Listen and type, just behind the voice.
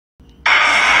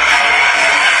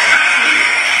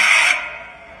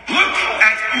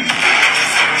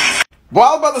Well,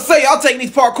 I was about to say, y'all taking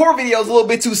these parkour videos a little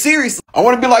bit too seriously. I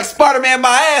want to be like Spider-Man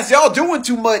my ass. Y'all doing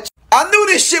too much. I knew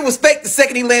this shit was fake the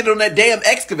second he landed on that damn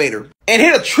excavator and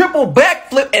hit a triple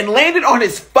backflip and landed on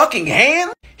his fucking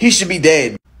hand. He should be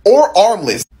dead or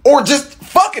armless or just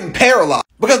fucking paralyzed,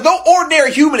 because no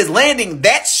ordinary human is landing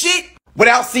that shit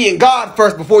without seeing God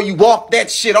first before you walk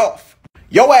that shit off.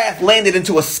 Your ass landed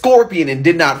into a scorpion and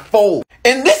did not fold.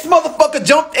 And this motherfucker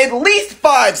jumped at least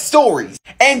 5 stories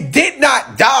and did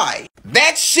not die.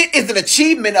 That shit is an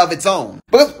achievement of its own.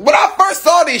 Because when I first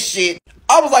saw this shit,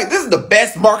 I was like, this is the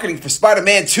best marketing for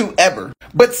Spider-Man 2 ever.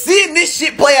 But seeing this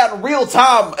shit play out in real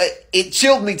time, it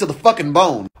chilled me to the fucking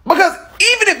bone. Because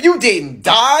even if you didn't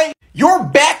die, your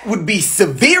back would be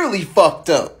severely fucked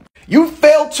up. You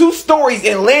fell 2 stories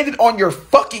and landed on your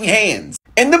fucking hands.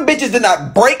 And them bitches did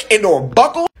not break and or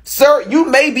buckle. Sir, you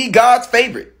may be God's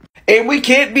favorite. And we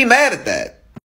can't be mad at that.